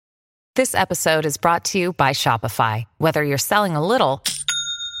This episode is brought to you by Shopify. Whether you're selling a little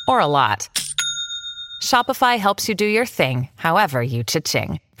or a lot, Shopify helps you do your thing, however you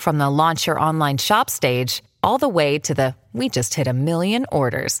cha-ching. From the launch your online shop stage, all the way to the we just hit 1 million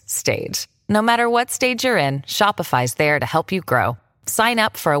orders stage. No matter what stage you're in, Shopify's there to help you grow. Sign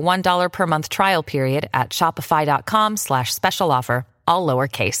up for a $1 per month trial period at shopify.com/special offer, all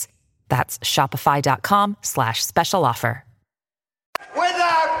lowercase. That's shopify.com/special offer.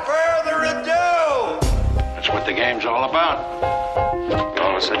 Without further ado, that's what the game's all about.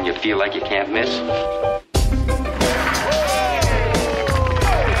 All of a sudden you feel like you can't miss. I'm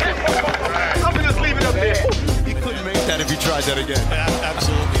gonna just leave it up there. You couldn't make that if you tried that again.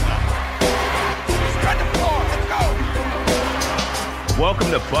 Absolutely not. Spread the floor. Let's go. Welcome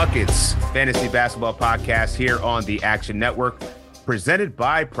to Buckets, fantasy basketball podcast here on the Action Network, presented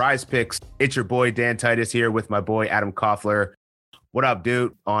by Prize Picks. It's your boy Dan Titus here with my boy Adam Koffler. What up,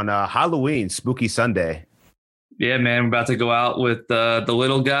 dude? On Halloween, Spooky Sunday. Yeah, man, we're about to go out with the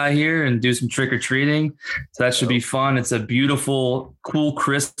little guy here and do some trick-or-treating. So that should be fun. It's a beautiful, cool,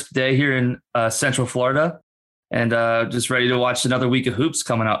 crisp day here in Central Florida. And just ready to watch another week of hoops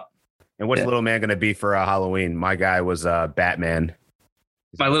coming up. And what's little man going to be for Halloween? My guy was Batman.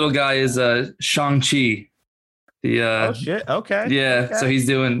 My little guy is Shang-Chi. Oh shit! Okay. Yeah. Okay. So he's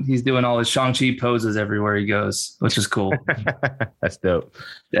doing all his Shang-Chi poses everywhere he goes, which is cool. That's dope.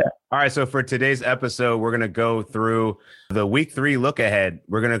 Yeah. All right. So for today's episode, we're gonna go through the week 3 look ahead.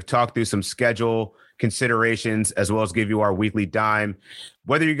 We're gonna talk through some schedule considerations as well as give you our weekly dime.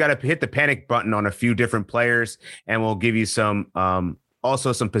 Whether you got to hit the panic button on a few different players, and we'll give you some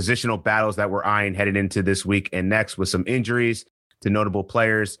also some positional battles that we're eyeing headed into this week and next with some injuries to notable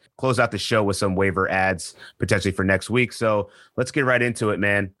players, close out the show with some waiver ads potentially for next week. So let's get right into it,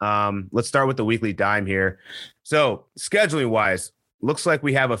 man. Let's start with the weekly dime here. So scheduling wise, looks like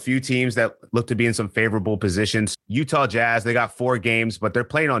we have a few teams that look to be in some favorable positions. Utah Jazz, they got 4 games, but they're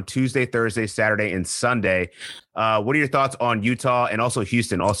playing on Tuesday, Thursday, Saturday, and Sunday. What are your thoughts on Utah and also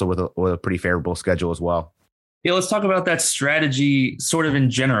Houston, also with a pretty favorable schedule as well? Yeah, let's talk about that strategy sort of in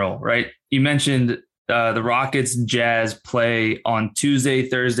general, right? You mentioned the Rockets and Jazz play on Tuesday,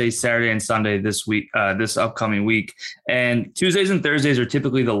 Thursday, Saturday, and Sunday this week, this upcoming week. And Tuesdays and Thursdays are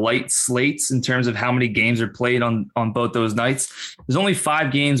typically the light slates in terms of how many games are played on both those nights. There's only 5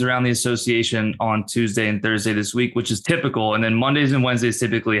 games around the association on Tuesday and Thursday this week, which is typical. And then Mondays and Wednesdays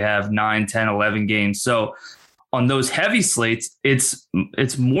typically have 9, 10, 11 games. So on those heavy slates, it's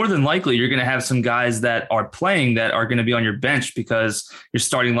more than likely you're going to have some guys that are playing that are going to be on your bench because your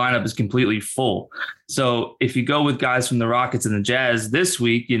starting lineup is completely full. So if you go with guys from the Rockets and the Jazz this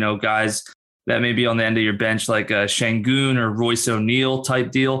week, you know, guys that may be on the end of your bench, like a Şengün or Royce O'Neal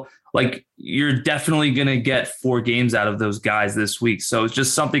type deal, like you're definitely going to get 4 games out of those guys this week. So it's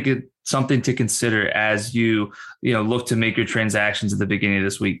just something to consider as you look to make your transactions at the beginning of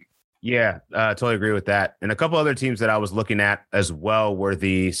this week. Yeah, totally agree with that. And a couple other teams that I was looking at as well were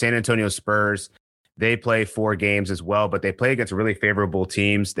the San Antonio Spurs. They play 4 games as well, but they play against really favorable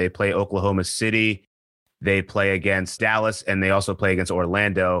teams. They play Oklahoma City. They play against Dallas, and they also play against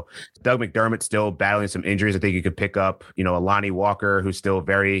Orlando. Doug McDermott's still battling some injuries. I think you could pick up, Lonnie Walker, who's still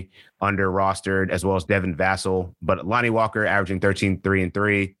very under rostered, as well as Devin Vassell. But Lonnie Walker averaging 13, 3 and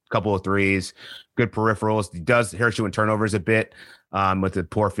 3, couple of threes, good peripherals. He does hurt you in turnovers a bit with the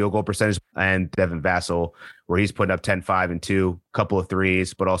poor field goal percentage. And Devin Vassell, where he's putting up 10, 5 and 2, couple of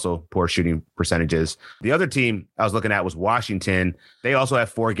threes, but also poor shooting percentages. The other team I was looking at was Washington. They also have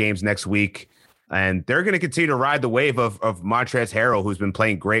 4 games next week. And they're going to continue to ride the wave of Montrezl Harrell, who's been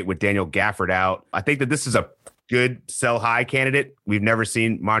playing great with Daniel Gafford out. I think that this is a good sell high candidate. We've never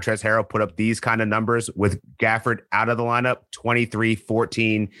seen Montrezl Harrell put up these kind of numbers with Gafford out of the lineup, 23,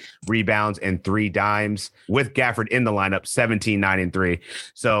 14 rebounds and 3 dimes. With Gafford in the lineup, 17, 9 and 3.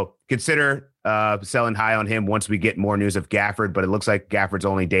 So consider selling high on him once we get more news of Gafford, but it looks like Gafford's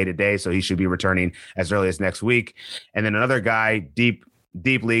only day to day, so he should be returning as early as next week. And then another guy, deep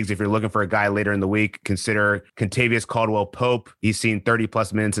leagues, if you're looking for a guy later in the week, consider Kentavious Caldwell-Pope. He's seen 30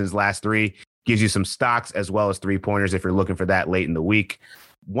 plus minutes in his last 3, gives you some stocks as well as 3-pointers if you're looking for that late in the week.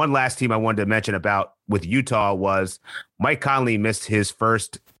 One last team I wanted to mention about with Utah was Mike Conley missed his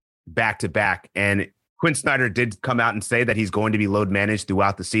first back-to-back, and Quinn Snyder did come out and say that he's going to be load managed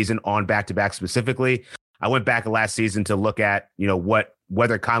throughout the season on back-to-back specifically. I went back last season to look at,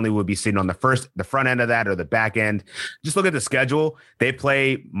 whether Conley would be sitting on the front end of that or the back end. Just look at the schedule. They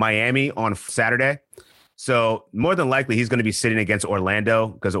play Miami on Saturday. So more than likely, he's going to be sitting against Orlando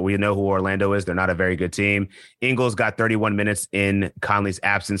because we know who Orlando is. They're not a very good team. Ingles got 31 minutes in Conley's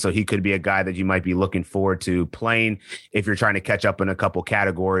absence, so he could be a guy that you might be looking forward to playing if you're trying to catch up in a couple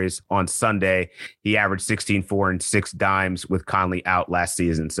categories. On Sunday, he averaged 16, 4, and 6 dimes with Conley out last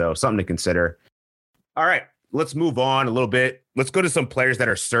season, so something to consider. All right, let's move on a little bit. Let's go to some players that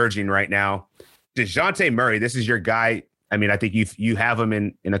are surging right now. DeJounte Murray, this is your guy. I mean, I think you have him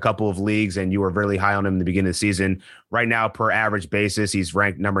in a couple of leagues, and you were really high on him in the beginning of the season. Right now, per average basis, he's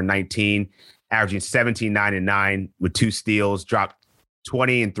ranked number 19, averaging 17, 9, and 9 with 2 steals, dropped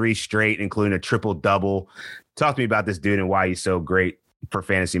 20 and 3 straight, including a triple-double. Talk to me about this dude and why he's so great for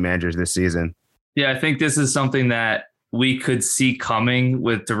fantasy managers this season. Yeah, I think this is something that we could see coming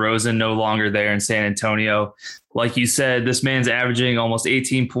with DeRozan no longer there in San Antonio. Like you said, this man's averaging almost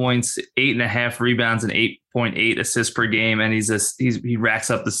 18 points, 8.5 rebounds, and 8.8 assists per game. And he racks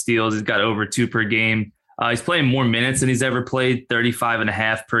up the steals. He's got over 2 per game. He's playing more minutes than he's ever played,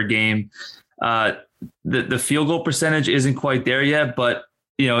 35.5 per game. The field goal percentage isn't quite there yet, but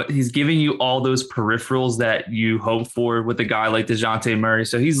he's giving you all those peripherals that you hope for with a guy like DeJounte Murray.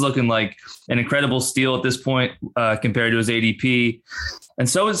 So he's looking like an incredible steal at this point compared to his ADP. And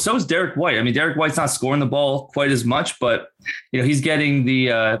so is Derek White. I mean, Derek White's not scoring the ball quite as much, but he's getting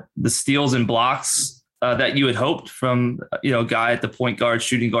the steals and blocks that you had hoped from a guy at the point guard,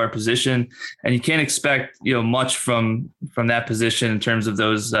 shooting guard position. And you can't expect much from that position in terms of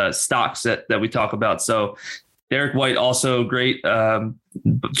those stocks that we talk about. So Derek White also great.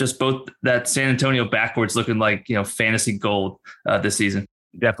 Just both that San Antonio backcourt's looking like fantasy gold this season.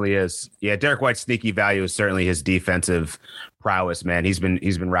 Definitely is. Yeah, Derek White's sneaky value is certainly his defensive prowess, man. He's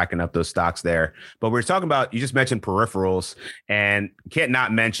been racking up those stocks there. But we're talking about, you just mentioned peripherals, and can't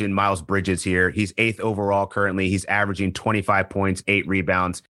not mention Miles Bridges here. He's 8th overall currently. He's averaging 25 points, 8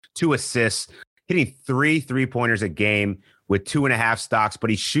 rebounds, 2 assists, hitting 3 3-pointers a game with 2.5 stocks, but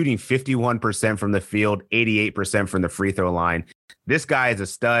he's shooting 51% from the field, 88% from the free throw line. This guy is a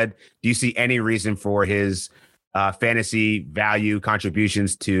stud. Do you see any reason for his fantasy value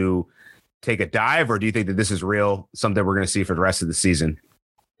contributions to take a dive, or do you think that this is real, something we're going to see for the rest of the season?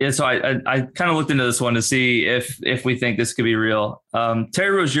 Yeah, so I kind of looked into this one to see if we think this could be real. Terry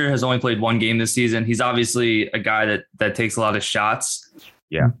Rozier has only played 1 game this season. He's obviously a guy that takes a lot of shots.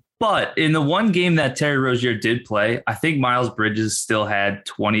 Yeah. But in the 1 game that Terry Rozier did play, I think Miles Bridges still had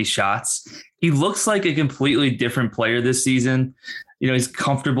 20 shots. He looks like a completely different player this season. He's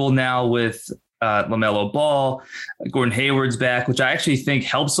comfortable now with LaMelo Ball. Gordon Hayward's back, which I actually think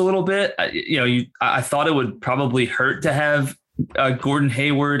helps a little bit. I thought it would probably hurt to have Gordon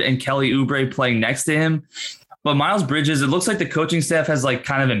Hayward and Kelly Oubre playing next to him. But Miles Bridges, it looks like the coaching staff has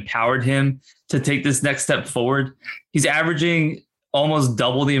kind of empowered him to take this next step forward. He's averaging almost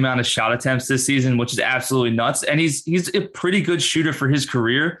double the amount of shot attempts this season, which is absolutely nuts. And he's a pretty good shooter for his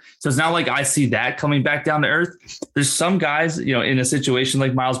career. So it's not like I see that coming back down to earth. There's some guys, in a situation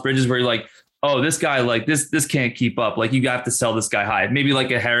like Miles Bridges where you're like, oh, this guy, like this can't keep up. Like you have to sell this guy high, maybe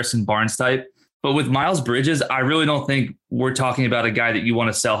like a Harrison Barnes type. But with Miles Bridges, I really don't think we're talking about a guy that you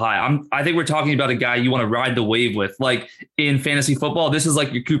want to sell high. I think we're talking about a guy you want to ride the wave with. Like in fantasy football, this is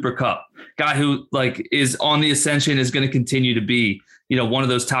like your Cooper Kupp, guy who is on the ascension, is going to continue to be, one of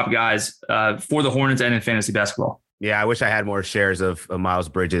those top guys for the Hornets and in fantasy basketball. Yeah, I wish I had more shares of Miles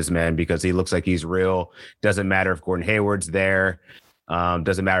Bridges, man, because he looks like he's real. Doesn't matter if Gordon Hayward's there.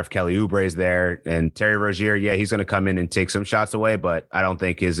 Doesn't matter if Kelly Oubre is there. And Terry Rozier, yeah, he's going to come in and take some shots away, but I don't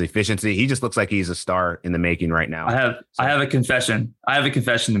think his efficiency, he just looks like he's a star in the making right now. I have a confession. I have a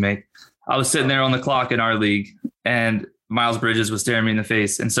confession to make. I was sitting there on the clock in our league, and Miles Bridges was staring me in the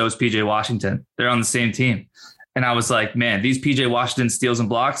face, and so is PJ Washington. They're on the same team. And I was like, man, these PJ Washington steals and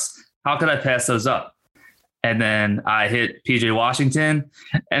blocks, how could I pass those up? And then I hit PJ Washington.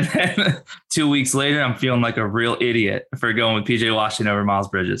 And then 2 weeks later, I'm feeling like a real idiot for going with PJ Washington over Miles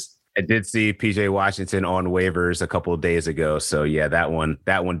Bridges. I did see PJ Washington on waivers a couple of days ago. So yeah, that one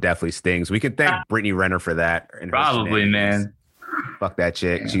definitely stings. We could thank Brittany Renner for that. Probably, man. Fuck that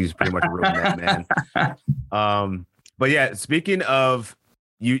chick. Yeah. She's pretty much ruined that, man. But yeah, speaking of,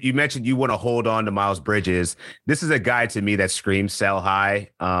 you mentioned you want to hold on to Miles Bridges. This is a guy to me that screams sell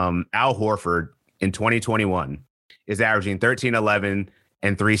high. Al Horford in 2021 is averaging 13, 11,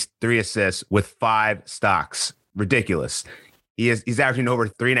 and three assists with 5 stocks. Ridiculous. He's averaging over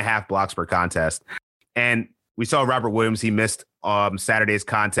 3.5 blocks per contest. And we saw Robert Williams. He missed Saturday's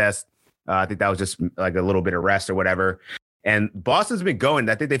contest. I think that was just like a little bit of rest or whatever. And Boston's been going.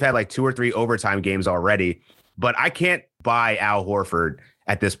 I think they've had like 2 or 3 overtime games already. But I can't buy Al Horford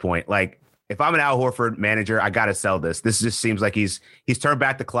at this point. Like, if I'm an Al Horford manager, I got to sell this. This just seems like he's turned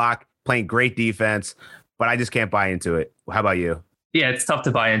back the clock, playing great defense, but I just can't buy into it. How about you? Yeah, it's tough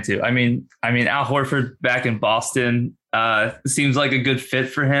to buy into. I mean, Al Horford back in Boston seems like a good fit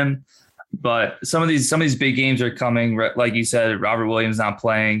for him, but some of these big games are coming. Like you said, Robert Williams not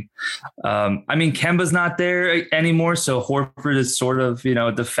playing. Kemba's not there anymore, so Horford is sort of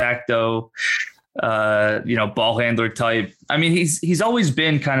de facto ball handler type. I mean, he's always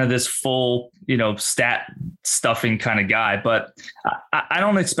been kind of this full stat stuffing kind of guy, but I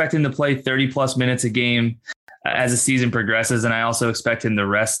don't expect him to play 30 plus minutes a game as the season progresses. And I also expect him to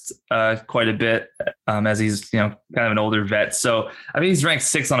rest quite a bit as he's, kind of an older vet. So, he's ranked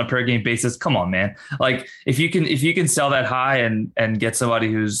 6th on a per game basis. Come on, man. Like if you can sell that high and get somebody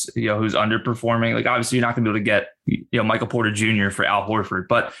who's underperforming, like obviously you're not gonna be able to get, Michael Porter Jr. for Al Horford,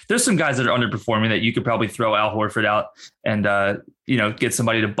 but there's some guys that are underperforming that you could probably throw Al Horford out and, get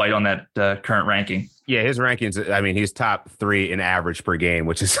somebody to bite on that current ranking. Yeah, his rankings. He's top 3 in average per game,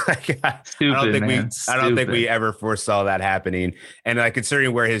 which is like I don't think we ever foresaw that happening. And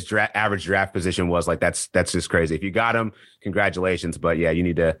considering where his average draft position was, like that's just crazy. If you got him, congratulations. But yeah, you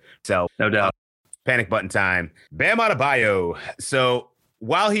need to sell. No doubt. Panic button time. Bam Adebayo. So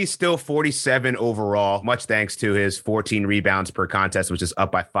while he's still 47 overall, much thanks to his 14 rebounds per contest, which is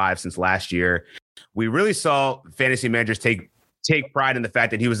up by 5 since last year, we really saw fantasy managers take pride in the fact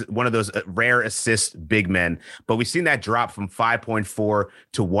that he was one of those rare assist big men, but we've seen that drop from 5.4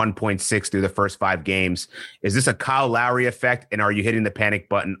 to 1.6 through the first 5 games. Is this a Kyle Lowry effect? And are you hitting the panic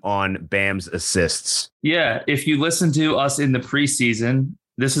button on Bam's assists? Yeah. If you listen to us in the preseason,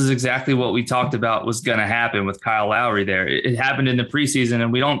 this is exactly what we talked about was going to happen with Kyle Lowry there. It happened in the preseason,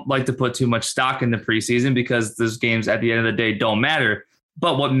 and we don't like to put too much stock in the preseason because those games at the end of the day don't matter.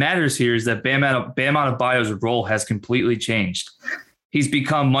 But what matters here is that Bam Adebayo's role has completely changed. He's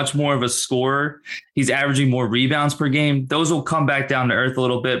become much more of a scorer. He's averaging more rebounds per game. Those will come back down to earth a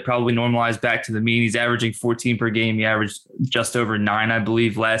little bit, probably normalize back to the mean. He's averaging 14 per game. He averaged just over 9, I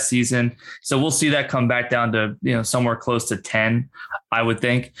believe, last season. So we'll see that come back down to, somewhere close to 10, I would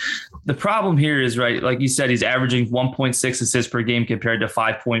think. The problem here is, right, like you said, he's averaging 1.6 assists per game compared to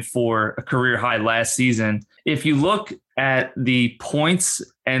 5.4, a career high last season. If you look at the points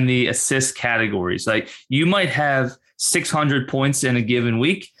and the assist categories, like you might have 600 points in a given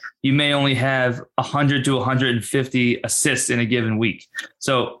week. You may only have 100 to 150 assists in a given week.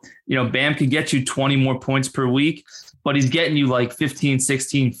 So, Bam could get you 20 more points per week, but he's getting you like 15,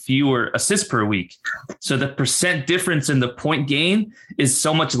 16 fewer assists per week. So the percent difference in the point gain is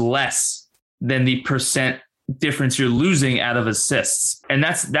so much less than the percent difference you're losing out of assists. And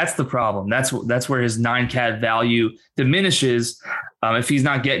that's the problem. That's where his 9 value diminishes if he's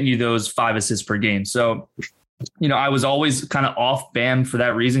not getting you those 5 assists per game. So, I was always kind of off Bam for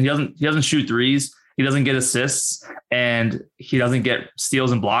that reason. He doesn't shoot threes. He doesn't get assists, and he doesn't get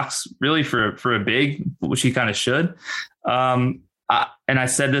steals and blocks really for a big, which he kind of should. And I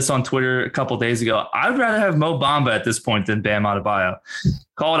said this on Twitter a couple of days ago. I'd rather have Mo Bamba at this point than Bam Adebayo.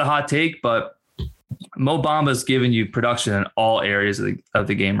 Call it a hot take, but Mo Bamba's giving you production in all areas of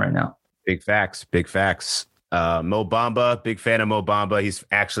the game right now. Big facts. Mo Bamba, big fan of Mo Bamba. He's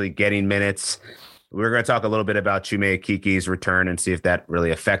actually getting minutes. We're going to talk a little bit about Chuma Akiki's return and see if that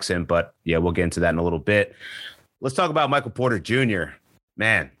really affects him. But yeah, we'll get into that in a little bit. Let's talk about Michael Porter Jr.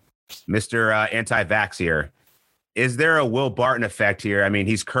 Man, Mr. Anti-Vax here. Is there a Will Barton effect here?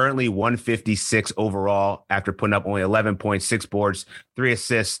 He's currently 156 overall after putting up only 11.6 boards, 3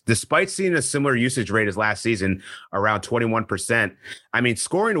 assists, despite seeing a similar usage rate as last season, around 21%.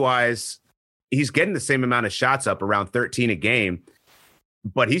 Scoring-wise, he's getting the same amount of shots up, around 13 a game.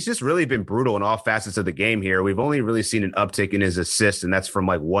 But he's just really been brutal in all facets of the game here. We've only really seen an uptick in his assists, and that's from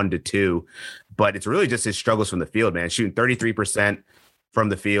like 1 to 2. But it's really just his struggles from the field, man. Shooting 33% from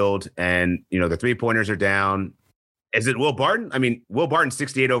the field, and, the 3-pointers are down. Is it Will Barton? Will Barton,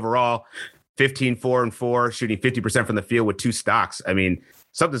 68 overall, 15, 4 and 4, shooting 50% from the field with 2 stocks.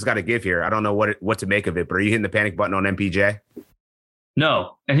 Something's got to give here. I don't know what to make of it, but are you hitting the panic button on MPJ?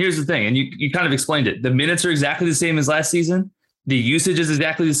 No. And here's the thing, and you kind of explained it. The minutes are exactly the same as last season. The usage is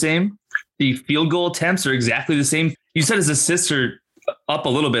exactly the same. The field goal attempts are exactly the same. You said his assists are up a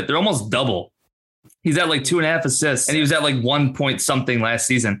little bit. They're almost double. He's at like 2.5 assists, and he was at like 1 point something last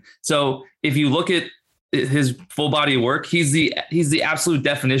season. So if you look at his full body of work, he's the absolute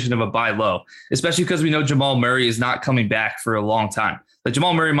definition of a buy low, especially because we know Jamal Murray is not coming back for a long time. Like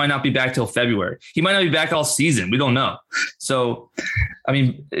Jamal Murray might not be back till February. He might not be back all season. We don't know. So,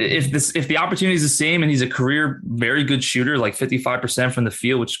 if the opportunity is the same and he's a career very good shooter, like 55% from the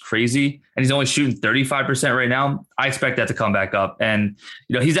field, which is crazy, and he's only shooting 35% right now, I expect that to come back up. And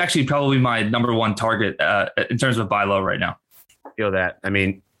he's actually probably my number 1 target in terms of buy low right now. I feel that.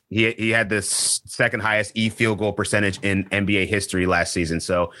 He had this second highest field goal percentage in NBA history last season.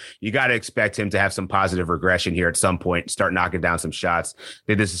 So you got to expect him to have some positive regression here at some point, start knocking down some shots. I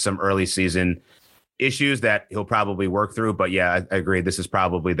think this is some early season issues that he'll probably work through. But yeah, I agree. This is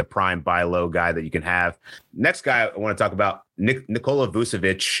probably the prime buy low guy that you can have. Next guy I want to talk about, Nikola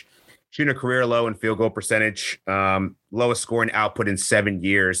Vucevic, shooting a career low in field goal percentage, lowest scoring output in 7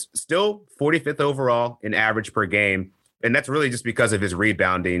 years, still 45th overall in average per game. And that's really just because of his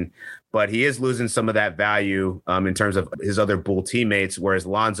rebounding, but he is losing some of that value in terms of his other Bull teammates, whereas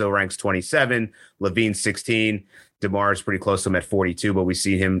Lonzo ranks 27, Levine 16, DeMar is pretty close to him at 42, but we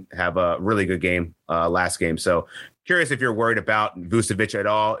see him have a really good game last game. So curious if you're worried about Vucevic at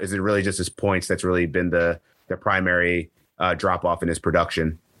all. Is it really just his points that's really been the primary drop off in his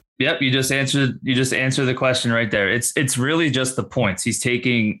production? Yep, you just answered the question right there. It's really just the points. He's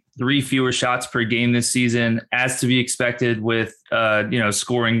taking 3 fewer shots per game this season, as to be expected with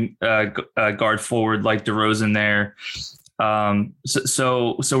scoring guard forward like DeRozan there.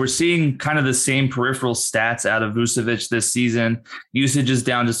 So we're seeing kind of the same peripheral stats out of Vucevic this season. Usage is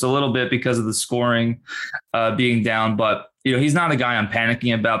down just a little bit because of the scoring being down, but he's not a guy I'm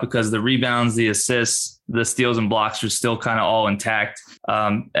panicking about because the rebounds, the assists, the steals and blocks are still kind of all intact.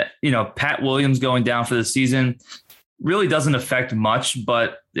 Pat Williams going down for the season really doesn't affect much,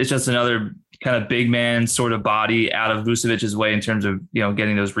 but it's just another kind of big man sort of body out of Vucevic's way in terms of,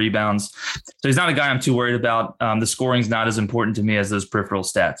 getting those rebounds. So he's not a guy I'm too worried about. The scoring's not as important to me as those peripheral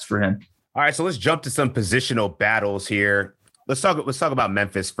stats for him. All right, so let's jump to some positional battles here. Let's talk about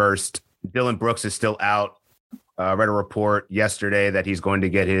Memphis first. Dillon Brooks is still out. Read a report yesterday that he's going to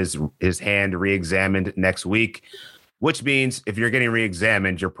get his hand re-examined next week, which means if you're getting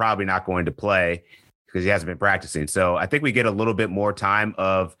re-examined, you're probably not going to play because he hasn't been practicing. So I think we get a little bit more time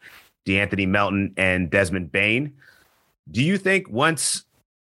of DeAnthony Melton and Desmond Bane. Do you think once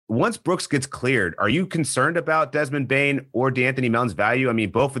Brooks gets cleared, are you concerned about Desmond Bane or DeAnthony Melton's value? I mean,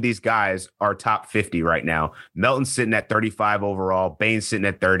 both of these guys are top 50 right now. Melton's sitting at 35 overall. Bane's sitting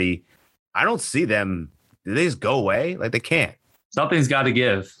at 30. I don't see them. Do they just go away? Like, they can't. Something's got to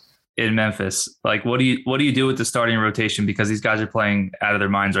give in Memphis. Like, what do you do with the starting rotation? Because these guys are playing out of their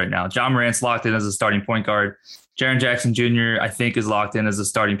minds right now. John Morant's locked in as a starting point guard. Jaren Jackson Jr., I think, is locked in as a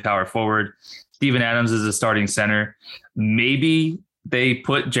starting power forward. Steven Adams is a starting center. Maybe they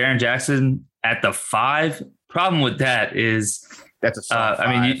put Jaren Jackson at the 5. Problem with that is that's a soft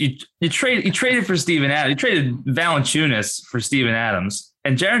five. You traded for Steven Adams. You traded Valanciunas for Steven Adams,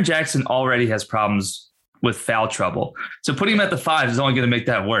 and Jaren Jackson already has problems with foul trouble. So putting him at the 5 is only going to make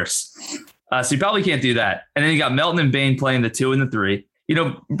that worse. So you probably can't do that. And then you got Melton and Bane playing the 2 and the 3.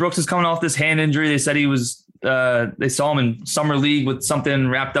 Brooks is coming off this hand injury. They said they saw him in summer league with something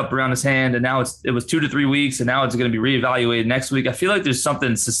wrapped up around his hand, and now it was 2 to 3 weeks, and now it's going to be reevaluated next week. I feel like there's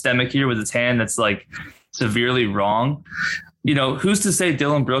something systemic here with his hand that's like severely wrong. Who's to say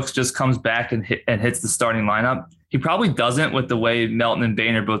Dillon Brooks just comes back and hits the starting lineup? He probably doesn't with the way Melton and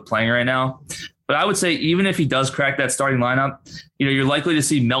Bane are both playing right now. But I would say even if he does crack that starting lineup, you're likely to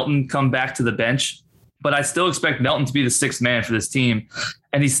see Melton come back to the bench. But I still expect Melton to be the 6th man for this team.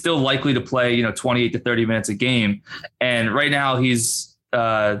 And he's still likely to play, 28 to 30 minutes a game. And right now he's,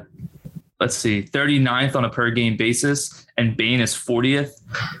 39th on a per game basis. And Bane is 40th.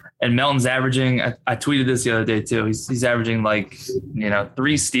 And Melton's averaging, I tweeted this the other day too. He's averaging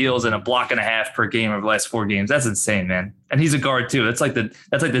 3 steals and a block and a half per game over the last 4 games. That's insane, man. And he's a guard too. That's like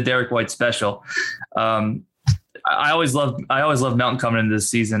the Derek White special. I always love Melton coming into this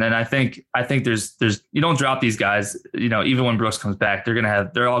season. And I think there's you don't drop these guys, even when Brooks comes back,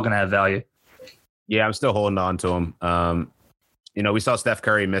 they're all going to have value. Yeah. I'm still holding on to him. We saw Steph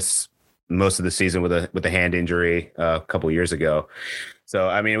Curry miss most of the season with a hand injury a couple of years ago. So,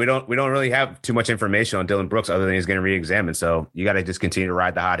 I mean, we don't really have too much information on Dillon Brooks other than he's going to re-examine. So you got to just continue to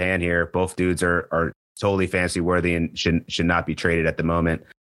ride the hot hand here. Both dudes are totally fantasy worthy and should not be traded at the moment.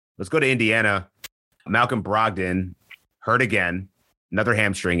 Let's go to Indiana. Malcolm Brogdon hurt again, another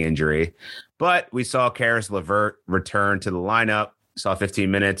hamstring injury, but we saw Karis LeVert return to the lineup, saw 15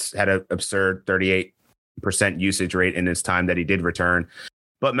 minutes, had an absurd 38% usage rate in his time that he did return.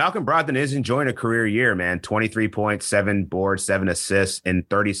 But Malcolm Brogdon is enjoying a career year, man. 23 points, 7 boards, 7 assists in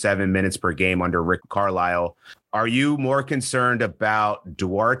 37 minutes per game under Rick Carlisle. Are you more concerned about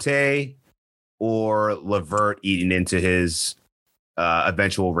Duarte or LeVert eating into his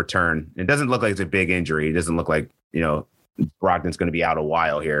eventual return? It doesn't look like it's a big injury. It doesn't look like, Brogdon's going to be out a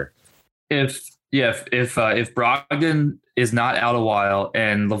while here. If Brogdon is not out a while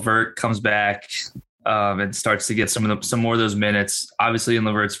and LeVert comes back and starts to get some more of those minutes. Obviously, in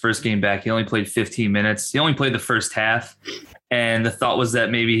LeVert's first game back, he only played 15 minutes. He only played the first half, And the thought was that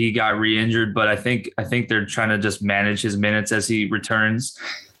maybe he got re-injured, but I think they're trying to just manage his minutes as he returns.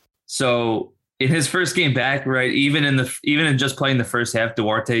 So in his first game back, right, even in just playing the first half,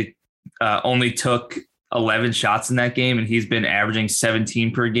 Duarte only took 11 shots in that game, and he's been averaging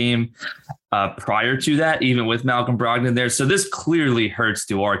 17 per game prior to that, even with Malcolm Brogdon there. So this clearly hurts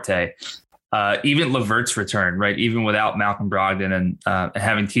Duarte. Even Levert's return, right, even without Malcolm Brogdon and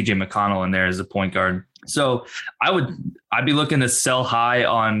having TJ McConnell in there as a point guard. So I'd be looking to sell high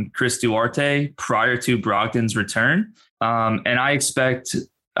on Chris Duarte prior to Brogdon's return. And I expect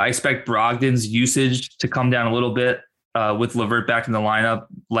Brogdon's usage to come down a little bit with Levert back in the lineup.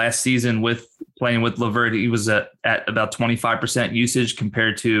 Last season with playing with Levert, he was at about 25% usage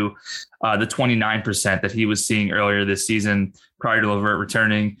compared to the 29% that he was seeing earlier this season prior to Levert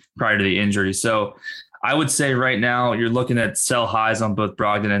returning, prior to the injury. So I would say right now you're looking at sell highs on both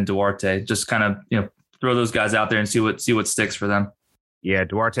Brogdon and Duarte. Just kind of, throw those guys out there and see what sticks for them. Yeah,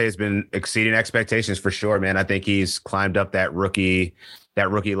 Duarte has been exceeding expectations for sure, man. I think he's climbed up that rookie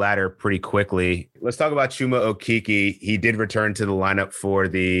ladder pretty quickly. Let's talk about Chuma Okeke. He did return to the lineup for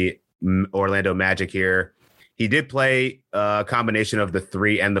the Orlando Magic here. He did play a combination of the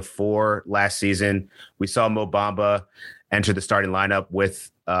 3 and the 4 last season. We saw Mo Bamba enter the starting lineup with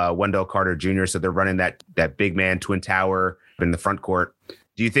Wendell Carter Jr. So they're running that big man twin tower in the front court.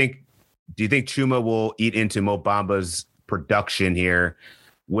 Do you think Chuma will eat into Mo Bamba's production here,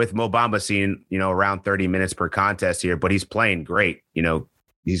 with Mo Bamba seeing, around 30 minutes per contest here, but he's playing great.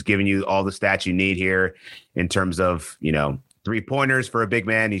 He's giving you all the stats you need here in terms of, 3-pointers for a big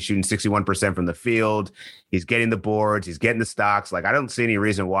man. He's shooting 61% from the field. He's getting the boards. He's getting the stocks. Like, I don't see any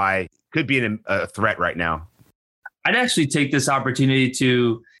reason why could be a threat right now. I'd actually take this opportunity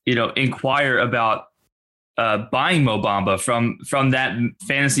to, inquire about buying Mo Bamba from that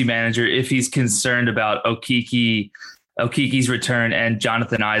fantasy manager if he's concerned about Okeke's return and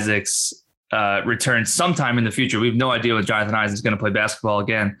Jonathan Isaac's return sometime in the future. We have no idea when Jonathan Isaac is going to play basketball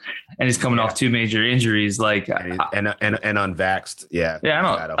again, and he's coming off 2 major injuries, like and unvaxxed. Yeah,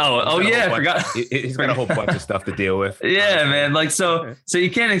 I don't. I forgot. He's got a whole bunch of stuff to deal with. Yeah, man. Like so you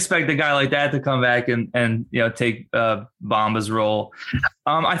can't expect a guy like that to come back and take Bamba's role.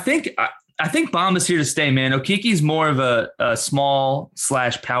 I think Bamba's here to stay, man. Okeke's more of a small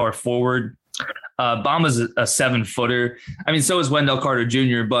 / power forward. Bamba's a 7-footer. I mean, so is Wendell Carter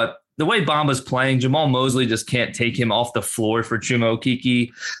Jr., but the way Bamba's playing, Jamal Mosley just can't take him off the floor for Chuma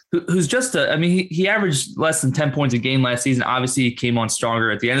Okeke, who's just he averaged less than 10 points a game last season. Obviously, he came on stronger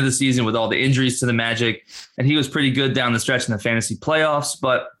at the end of the season with all the injuries to the Magic, and he was pretty good down the stretch in the fantasy playoffs.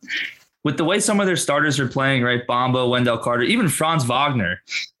 But with the way some of their starters are playing, right, Bamba, Wendell Carter, even Franz Wagner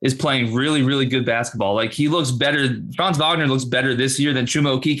is playing really, really good basketball. Like, he looks better. Franz Wagner looks better this year than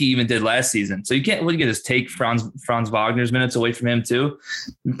Chuma Okeke even did last season. So you can't really just take Franz Wagner's minutes away from him too.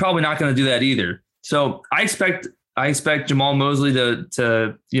 You're probably not going to do that either. So I expect Jamal Mosley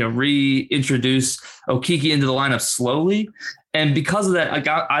to reintroduce Okeke into the lineup slowly. And because of that,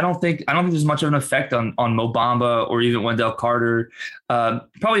 I don't think there's much of an effect on Mo Bamba or even Wendell Carter.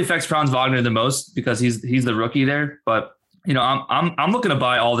 Probably affects Franz Wagner the most because he's the rookie there. But I'm looking to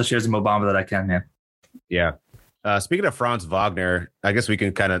buy all the shares of Mo Bamba that I can, man. Yeah. Speaking of Franz Wagner, I guess that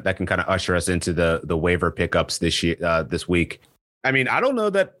can kind of usher us into the waiver pickups this week. I mean, I don't know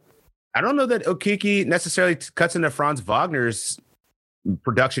that Okeke necessarily cuts into Franz Wagner's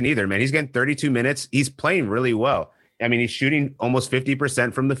production either, man. He's getting 32 minutes. He's playing really well. I mean, he's shooting almost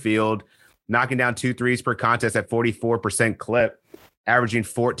 50% from the field, knocking down 2 threes per contest at 44% clip, averaging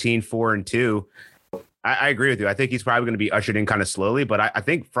 14, 4, and 2. I agree with you. I think he's probably going to be ushered in kind of slowly, but I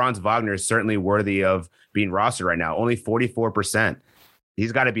think Franz Wagner is certainly worthy of being rostered right now. Only 44%.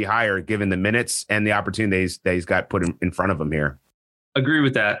 He's got to be higher given the minutes and the opportunities that he's got put in front of him here. Agree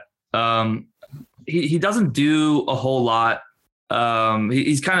with that. He doesn't do a whole lot.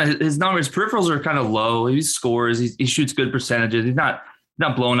 He's kind of, his peripherals are kind of low. He scores, he shoots good percentages. He's not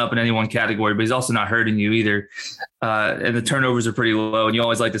blowing up in any one category, but he's also not hurting you either. And the turnovers are pretty low, and you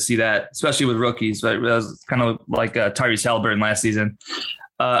always like to see that, especially with rookies. But it was kind of like Tyrese Haliburton last season.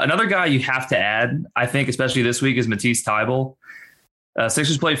 Another guy you have to add, I think, especially this week, is Matisse Thybulle.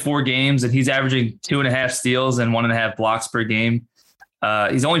 Sixers played 4 games, and he's averaging 2.5 steals and 1.5 blocks per game.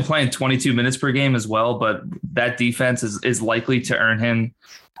 He's only playing 22 minutes per game as well, but that defense is likely to earn him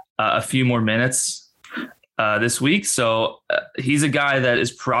a few more minutes this week. So he's a guy that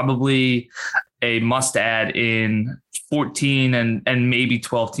is probably a must add in 14 and maybe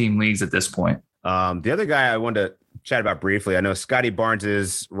 12 team leagues at this point. The other guy I wanted chat about briefly. I know Scotty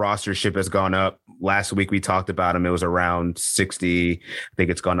Barnes's rostership has gone up. Last week we talked about him. It was around 60. I think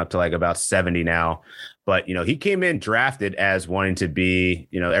it's gone up to like about 70 now. But, he came in drafted as wanting to be,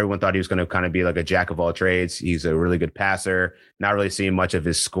 everyone thought he was going to kind of be like a jack of all trades. He's a really good passer, not really seeing much of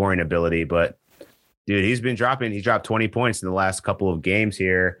his scoring ability, but dude, he dropped 20 points in the last couple of games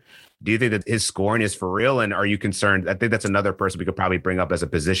here. Do you think that his scoring is for real? And are you concerned? I think that's another person we could probably bring up as a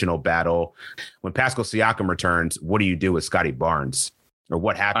positional battle. When Pascal Siakam returns, what do you do with Scotty Barnes? Or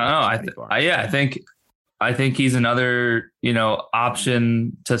what happens? I think he's another,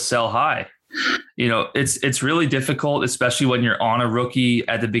 option to sell high. It's really difficult, especially when you're on a rookie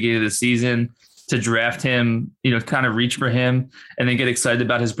at the beginning of the season, to draft him, kind of reach for him and then get excited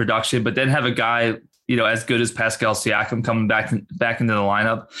about his production, but then have a guy, as good as Pascal Siakam coming back into the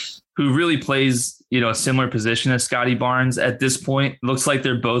lineup, who really plays, a similar position as Scotty Barnes at this point. Looks like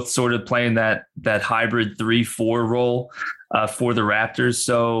they're both sort of playing that hybrid 3-4 role for the Raptors.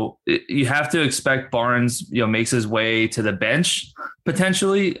 So you have to expect Barnes, makes his way to the bench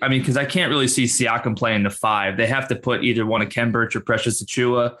potentially. I mean, because I can't really see Siakam playing the 5. They have to put either one of Ken Burch or Precious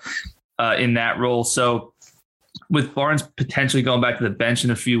Achiuwa in that role. So with Barnes potentially going back to the bench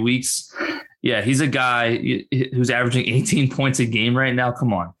in a few weeks, yeah, he's a guy who's averaging 18 points a game right now.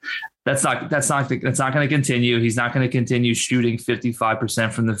 Come on. That's not going to continue. He's not going to continue shooting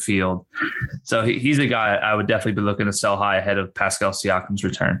 55% from the field. So he's a guy I would definitely be looking to sell high ahead of Pascal Siakam's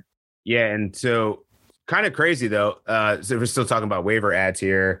return. Yeah. And so kind of crazy though. So we're still talking about waiver ads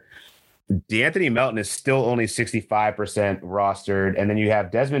here. DeAnthony Melton is still only 65% rostered. And then you have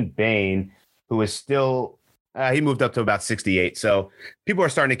Desmond Bane, who is still, he moved up to about 68. So people are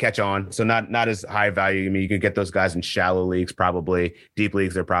starting to catch on. So not as high value. I mean, you can get those guys in shallow leagues, probably deep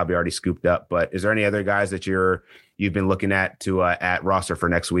leagues. They're probably already scooped up, but is there any other guys that you've been looking at to at roster for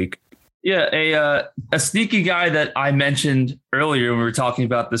next week? Yeah. A sneaky guy that I mentioned earlier when we were talking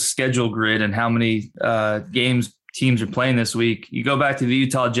about the schedule grid and how many games teams are playing this week. You go back to the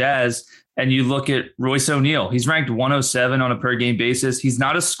Utah Jazz and you look at Royce O'Neal. He's ranked 107 on a per game basis. He's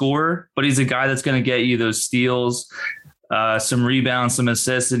not a scorer, but he's a guy that's going to get you those steals, some rebounds, some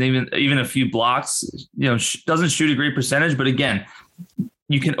assists, and even a few blocks. Doesn't shoot a great percentage, but again,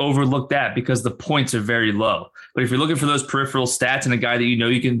 you can overlook that because the points are very low. But if you're looking for those peripheral stats and a guy that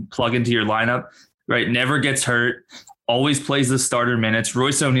you can plug into your lineup, right, never gets hurt, always plays the starter minutes,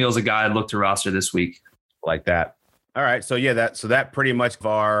 Royce O'Neal is a guy I'd look to roster this week. Like that. All right. So yeah, that pretty much of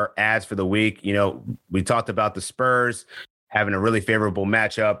our ads for the week. We talked about the Spurs having a really favorable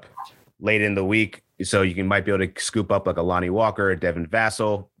matchup late in the week. So you might be able to scoop up like a Lonnie Walker, Devin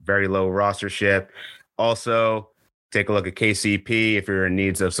Vassell, very low rostership. Also take a look at KCP if you're in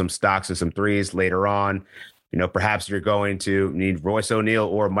needs of some stocks and some threes later on. Perhaps you're going to need Royce O'Neal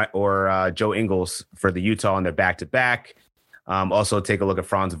or Joe Ingles for the Utah on their back-to-back. Also take a look at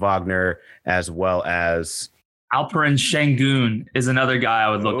Franz Wagner as well as Alperen Şengün is another guy I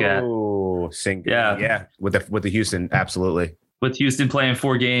would look at. Oh, Şengün. Yeah. With the Houston, absolutely. With Houston playing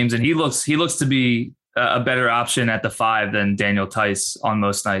 4 games, and he looks to be a better option at the 5 than Daniel Tice on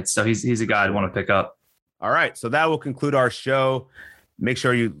most nights. So he's a guy I'd want to pick up. All right, so that will conclude our show. Make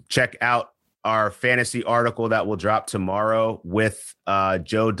sure you check out our fantasy article that will drop tomorrow with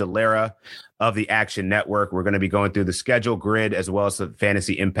Joe Delara of the Action Network. We're going to be going through the schedule grid as well as the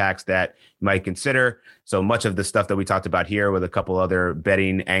fantasy impacts that you might consider. So much of the stuff that we talked about here with a couple other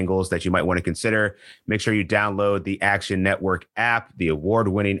betting angles that you might want to consider. Make sure you download the Action Network app, the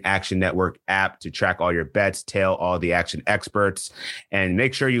award-winning Action Network app, to track all your bets, tail all the action experts, and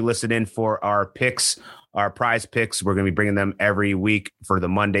make sure you listen in for our picks. Our prize picks, we're going to be bringing them every week for the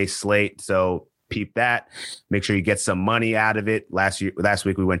Monday slate. So peep that. Make sure you get some money out of it. Last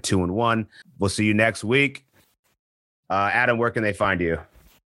week we went 2-1. We'll see you next week. Adam, where can they find you?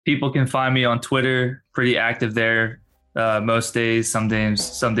 People can find me on Twitter. Pretty active there most days. Some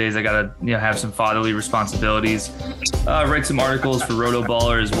days I gotta have some fatherly responsibilities. Write some articles for Roto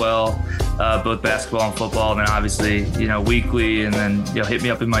Baller as well, both basketball and football. And then obviously weekly, and then hit me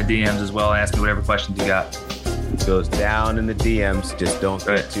up in my DMs as well and ask me whatever questions you got. It goes down in the DMs. Just don't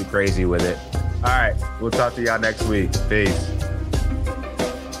get too crazy with it. All right, we'll talk to y'all next week. Peace.